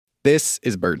This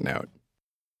is BirdNote.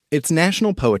 It's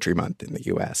National Poetry Month in the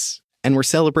U.S., and we're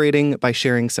celebrating by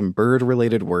sharing some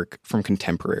bird-related work from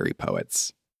contemporary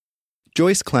poets.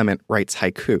 Joyce Clement writes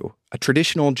haiku, a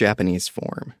traditional Japanese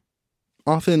form.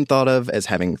 Often thought of as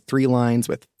having 3 lines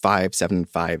with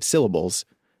 5-7-5 syllables,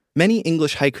 many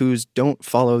English haikus don't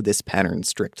follow this pattern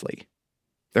strictly.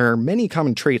 There are many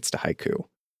common traits to haiku.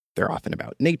 They're often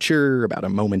about nature, about a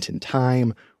moment in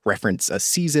time, reference a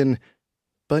season,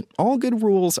 but all good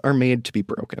rules are made to be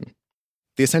broken.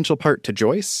 The essential part to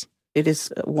Joyce? It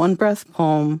is a one-breath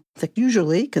poem that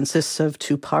usually consists of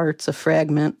 2 parts, a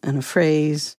fragment and a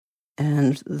phrase,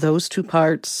 and those 2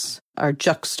 parts are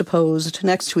juxtaposed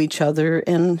next to each other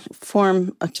and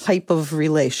form a type of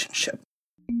relationship.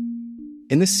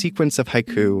 In this sequence of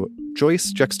haiku,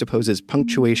 Joyce juxtaposes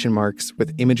punctuation marks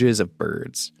with images of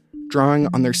birds,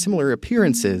 drawing on their similar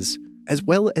appearances as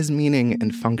well as meaning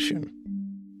and function.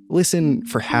 Listen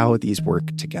for how these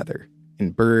work together,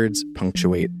 and birds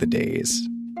punctuate the days.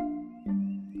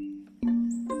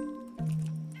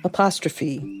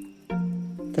 Apostrophe.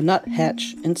 The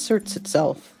nuthatch inserts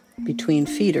itself between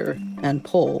feeder and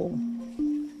pole.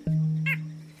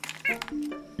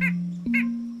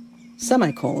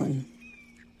 Semicolon.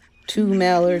 2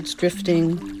 mallards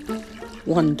drifting,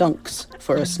 1 dunks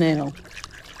for a snail.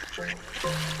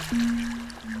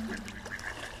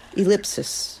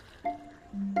 Ellipsis.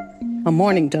 A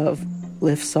mourning dove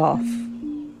lifts off.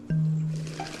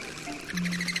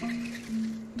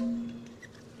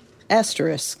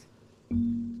 Asterisk.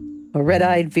 A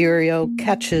red-eyed vireo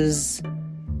catches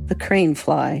the crane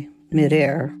fly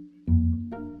midair.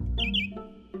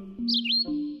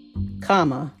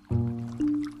 Comma.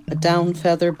 A down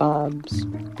feather bobs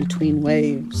between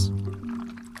waves.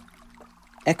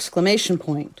 Exclamation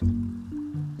point.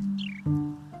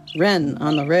 Wren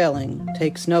on the railing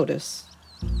takes notice.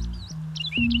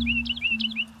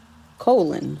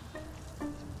 Colon.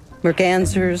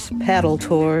 Mergansers paddle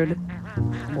toward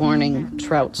warning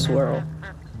trout swirl.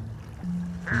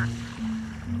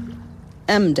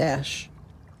 M dash.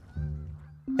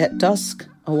 At dusk,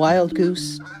 a wild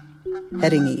goose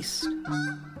heading east.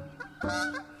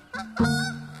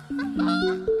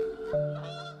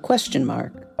 Question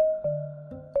mark.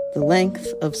 The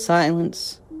length of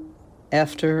silence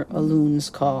after a loon's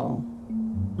call.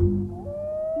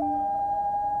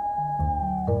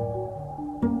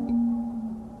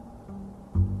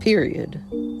 Period.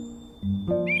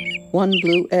 1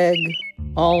 blue egg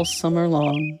all summer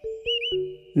long,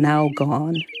 now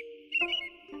gone.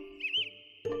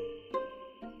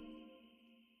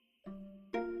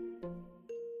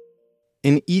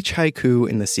 In each haiku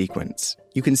in the sequence,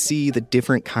 you can see the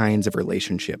different kinds of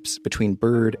relationships between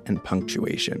bird and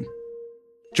punctuation.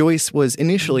 Joyce was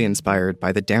initially inspired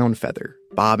by the down feather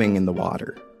bobbing in the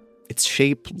water, its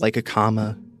shape like a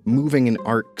comma, moving in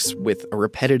arcs with a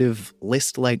repetitive,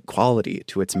 list-like quality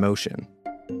to its motion.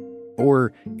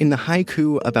 Or in the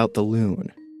haiku about the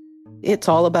loon. It's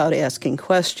all about asking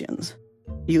questions.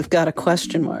 You've got a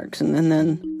question mark, and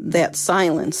then that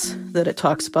silence that it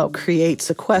talks about creates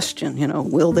a question,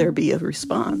 will there be a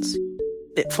response?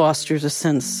 It fosters a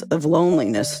sense of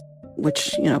loneliness,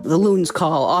 which, the loon's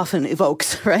call often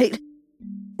evokes, right?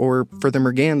 Or for the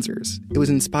mergansers, it was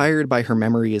inspired by her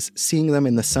memories seeing them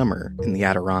in the summer in the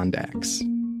Adirondacks.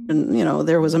 And,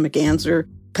 there was a merganser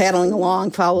paddling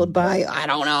along, followed by, I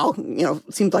don't know,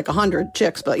 it seems like 100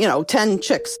 chicks, but, 10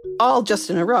 chicks, all just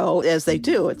in a row, as they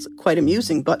do. It's quite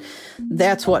amusing, but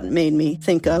that's what made me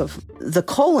think of the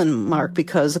colon mark,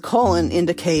 because the colon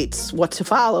indicates what to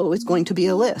follow is going to be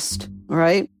a list,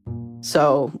 right?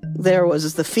 So there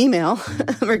was the female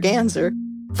merganser,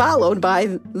 followed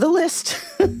by the list,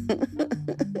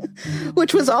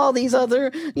 which was all these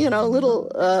other, little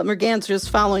mergansers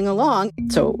following along.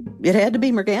 So it had to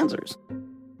be mergansers.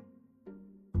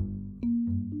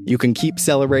 You can keep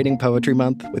celebrating Poetry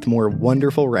Month with more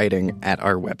wonderful writing at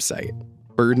our website,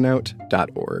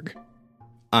 birdnote.org.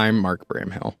 I'm Mark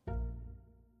Bramhill.